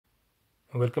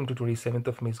Welcome to 27th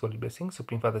of May's Godly Blessing.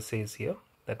 Supreme Father says here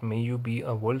that may you be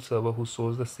a world server who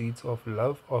sows the seeds of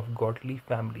love of godly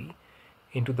family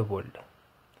into the world.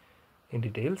 In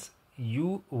details,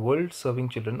 you world serving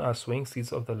children are sowing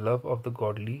seeds of the love of the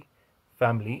godly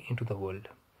family into the world,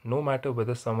 no matter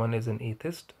whether someone is an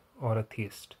atheist or a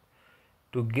theist.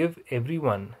 To give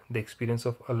everyone the experience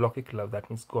of alokik love, that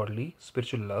means godly,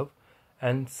 spiritual love,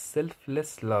 and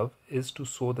selfless love, is to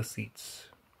sow the seeds.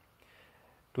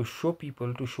 To show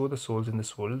people, to show the souls in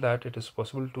this world that it is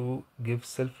possible to give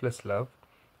selfless love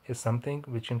is something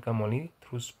which can come only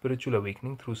through spiritual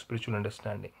awakening, through spiritual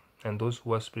understanding. And those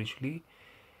who are spiritually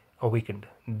awakened,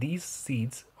 these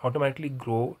seeds automatically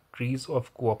grow trees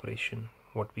of cooperation.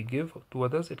 What we give to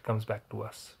others, it comes back to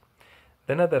us.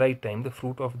 Then at the right time, the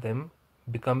fruit of them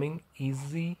becoming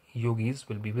easy yogis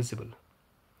will be visible.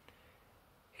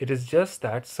 It is just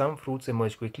that some fruits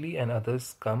emerge quickly and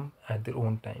others come at their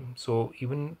own time. So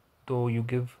even though you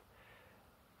give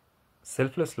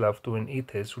selfless love to an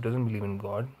atheist who doesn't believe in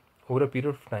God, over a period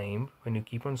of time, when you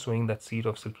keep on sowing that seed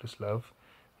of selfless love,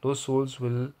 those souls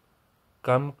will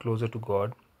come closer to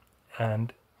God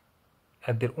and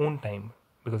at their own time,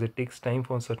 because it takes time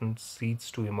for certain seeds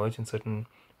to emerge and certain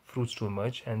fruits to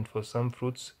emerge, and for some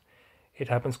fruits it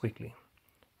happens quickly.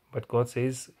 But God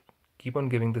says, keep on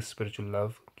giving this spiritual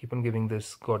love, keep on giving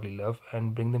this godly love,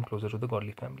 and bring them closer to the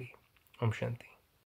godly family. Om Shanti.